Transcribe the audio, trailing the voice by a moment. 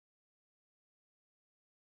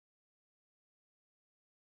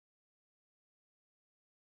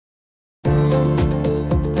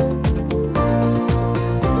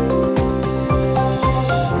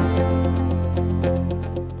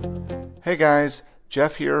Hey guys,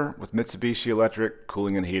 Jeff here with Mitsubishi Electric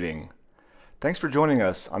Cooling and Heating. Thanks for joining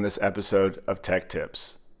us on this episode of Tech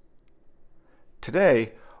Tips.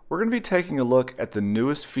 Today, we're going to be taking a look at the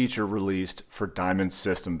newest feature released for Diamond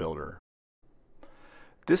System Builder.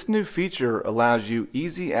 This new feature allows you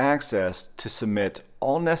easy access to submit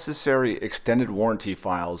all necessary extended warranty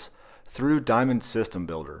files through Diamond System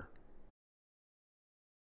Builder.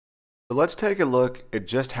 So let's take a look at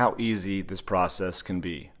just how easy this process can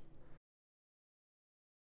be.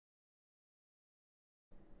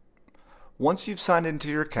 Once you've signed into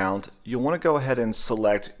your account, you'll want to go ahead and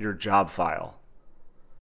select your job file.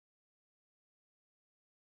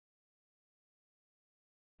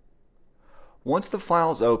 Once the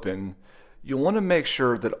file is open, you'll want to make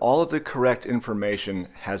sure that all of the correct information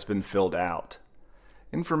has been filled out.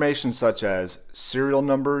 Information such as serial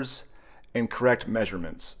numbers and correct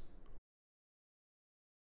measurements.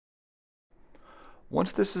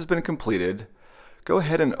 Once this has been completed, go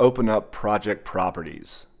ahead and open up Project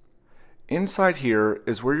Properties. Inside here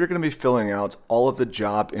is where you're going to be filling out all of the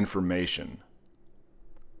job information.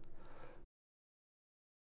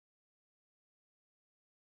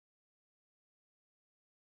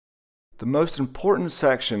 The most important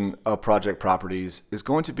section of Project Properties is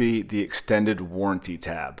going to be the Extended Warranty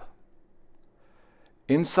tab.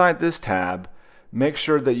 Inside this tab, make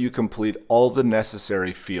sure that you complete all the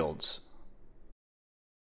necessary fields.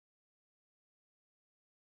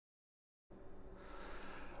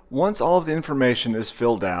 Once all of the information is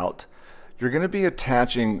filled out, you're going to be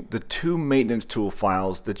attaching the two maintenance tool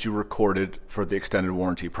files that you recorded for the extended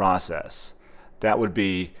warranty process. That would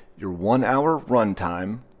be your 1 hour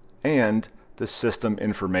runtime and the system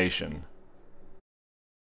information.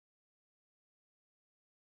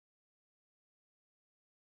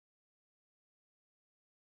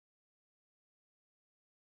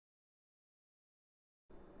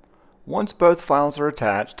 Once both files are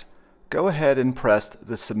attached, go ahead and press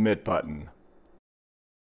the Submit button.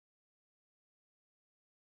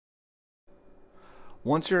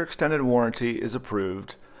 Once your extended warranty is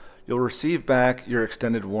approved, you'll receive back your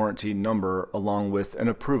extended warranty number along with an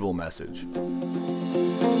approval message.